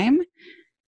for time,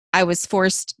 I was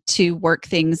forced to work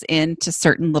things into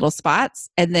certain little spots.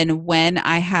 And then when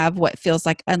I have what feels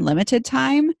like unlimited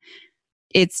time,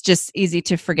 it's just easy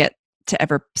to forget to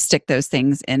ever stick those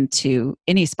things into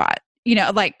any spot,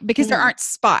 because there aren't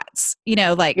spots,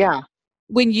 Yeah.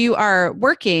 when you are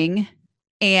working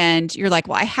and you're like,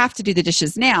 well, I have to do the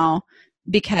dishes now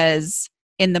because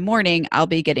in the morning I'll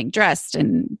be getting dressed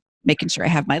and making sure I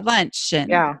have my lunch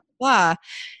and blah.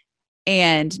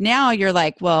 And now you're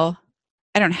like, well,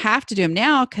 I don't have to do them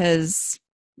now because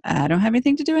I don't have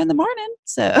anything to do in the morning.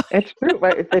 So it's true.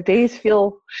 Right? The days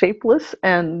feel shapeless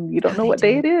and you don't know what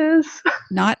day it is.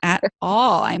 Not at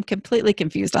all. I'm completely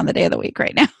confused on the day of the week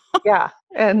right now. Yeah.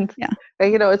 And,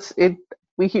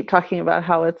 we keep talking about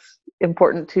how it's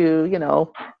important to,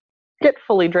 get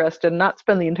fully dressed and not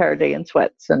spend the entire day in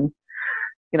sweats and,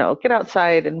 get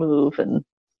outside and move and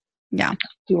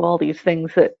do all these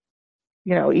things that,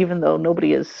 even though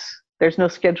there's no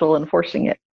schedule enforcing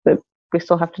it, but we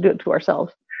still have to do it to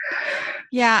ourselves.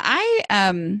 Yeah.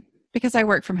 Because I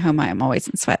work from home, I am always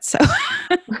in sweats. So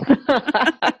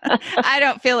I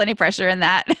don't feel any pressure in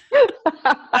that.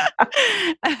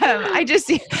 I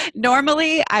just,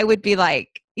 normally I would be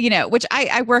like, which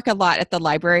I work a lot at the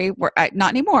library, not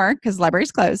anymore because the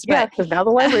library's closed. Yeah, because now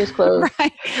the library's closed.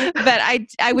 Right. But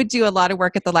I would do a lot of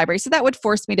work at the library. So that would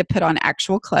force me to put on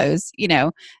actual clothes,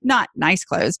 not nice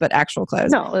clothes, but actual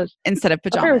clothes instead of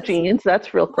pajamas. A pair of jeans,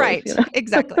 that's real clothes. Right.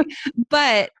 Exactly.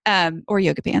 But, or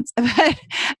yoga pants. But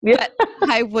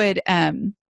I would,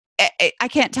 I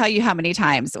can't tell you how many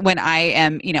times when I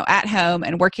am, at home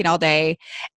and working all day.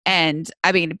 And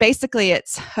I mean, basically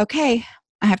it's okay.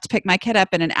 I have to pick my kid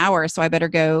up in an hour, so I better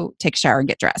go take a shower and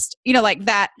get dressed. Like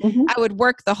that. Mm-hmm. I would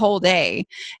work the whole day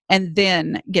and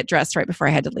then get dressed right before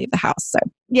I had to leave the house. So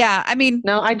yeah, I mean.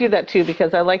 No, I do that too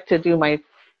because I like to do my,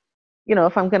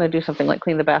 if I'm going to do something like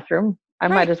clean the bathroom, I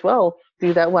might as well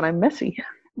do that when I'm messy.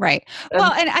 Right.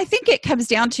 Well, and I think it comes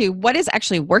down to what is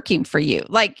actually working for you.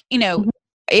 Like, mm-hmm.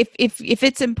 If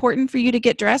it's important for you to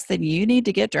get dressed, then you need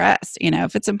to get dressed.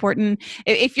 If it's important,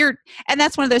 and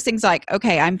that's one of those things like,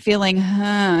 okay, I'm feeling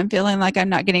like I'm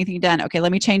not getting anything done. Okay,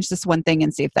 let me change this one thing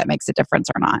and see if that makes a difference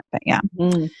or not. But yeah.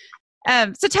 Mm.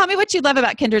 So tell me what you love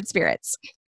about Kindred Spirits.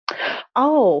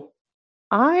 Oh,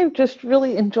 I just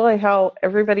really enjoy how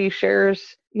everybody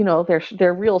shares,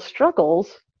 their real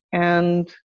struggles, and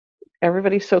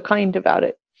everybody's so kind about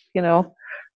it.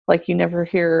 Like you never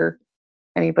hear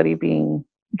anybody being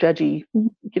judgy.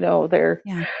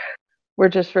 We're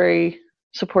just very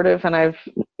supportive, and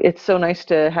it's so nice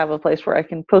to have a place where I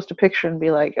can post a picture and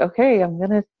be like, okay, I'm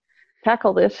gonna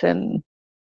tackle this,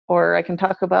 or I can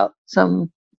talk about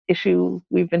some issue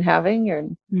we've been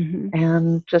having,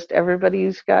 and just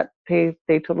everybody's they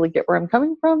totally get where I'm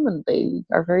coming from, and they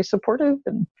are very supportive,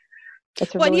 and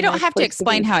it's well, really you don't nice have to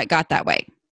explain how it got that way.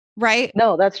 Right?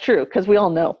 No, that's true, because we all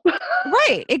know.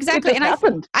 Right, exactly. And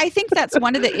happened. I think that's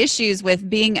one of the issues with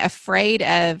being afraid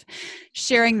of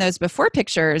sharing those before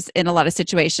pictures in a lot of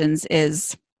situations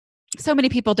is so many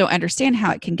people don't understand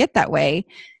how it can get that way,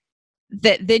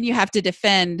 that then you have to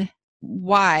defend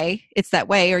why it's that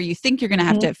way, or you think you're going to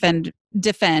have to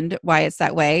defend why it's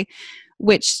that way,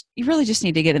 which you really just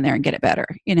need to get in there and get it better.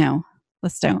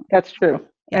 Let's don't. That's true.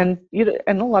 Yeah.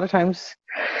 And a lot of times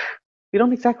you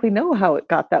don't exactly know how it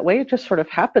got that way. It just sort of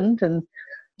happened, and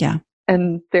Yeah.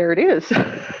 and there it is.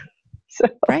 So,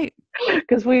 Right.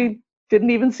 because we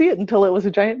didn't even see it until it was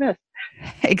a giant mess.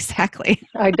 Exactly.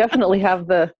 I definitely have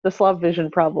the slob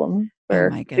vision problem, Oh where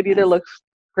my it either goodness. looks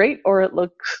great or it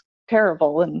looks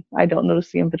terrible, and I don't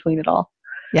notice the in between at all.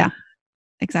 Yeah,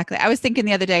 exactly. I was thinking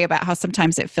the other day about how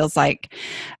sometimes it feels like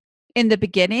in the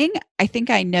beginning, I think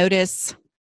I notice,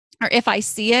 or if I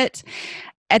see it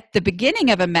at the beginning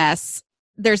of a mess,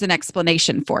 there's an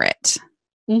explanation for it.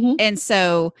 Mm-hmm. And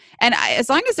so, as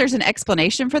long as there's an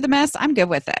explanation for the mess, I'm good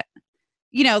with it.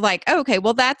 Like, oh, okay,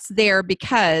 well, that's there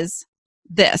because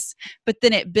this, but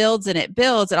then it builds and it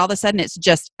builds, and all of a sudden it's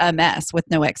just a mess with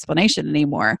no explanation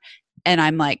anymore. And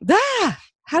I'm like,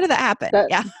 how did that happen?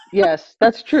 Yeah. Yes,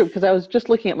 that's true. Because I was just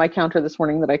looking at my counter this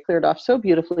morning that I cleared off so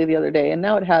beautifully the other day, and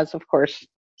now it has, of course,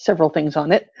 several things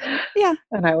on it. Yeah.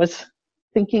 And I was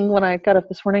thinking when I got up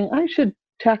this morning, I should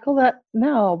tackle that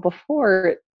now before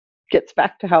it gets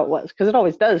back to how it was, because it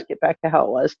always does get back to how it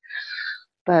was.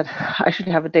 But I should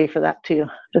have a day for that too.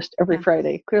 Just every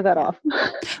Friday, clear that off.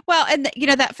 Well, and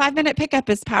that 5-minute pickup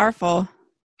is powerful.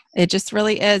 It just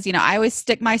really is. I always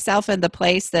stick myself in the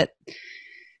place that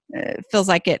feels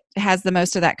like it has the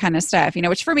most of that kind of stuff,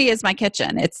 which for me is my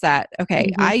kitchen. It's that,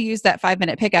 okay, Mm-hmm. I use that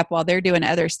 5-minute pickup while they're doing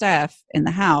other stuff in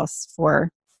the house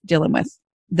for dealing with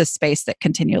the space that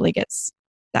continually gets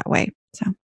that way.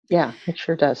 So, yeah, it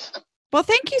sure does. Well,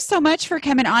 thank you so much for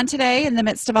coming on today in the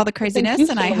midst of all the craziness.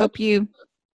 And I hope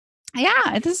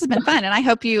this has been fun. And I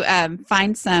hope you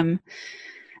find some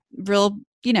real,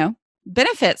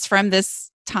 benefits from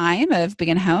this time of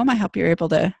being home. I hope you're able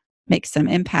to make some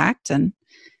impact, and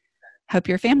hope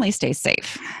your family stays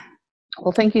safe.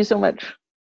 Well, thank you so much.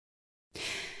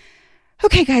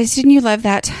 Okay, guys, didn't you love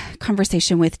that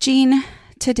conversation with Jean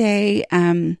today?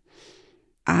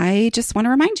 I just want to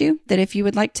remind you that if you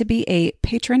would like to be a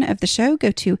patron of the show,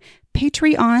 go to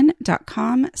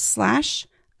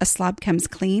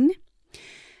patreon.com/aslobcomesclean.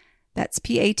 That's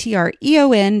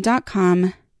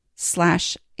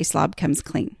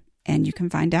patreon.com/aslobcomesclean. And you can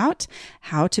find out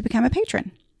how to become a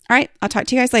patron. All right, I'll talk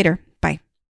to you guys later.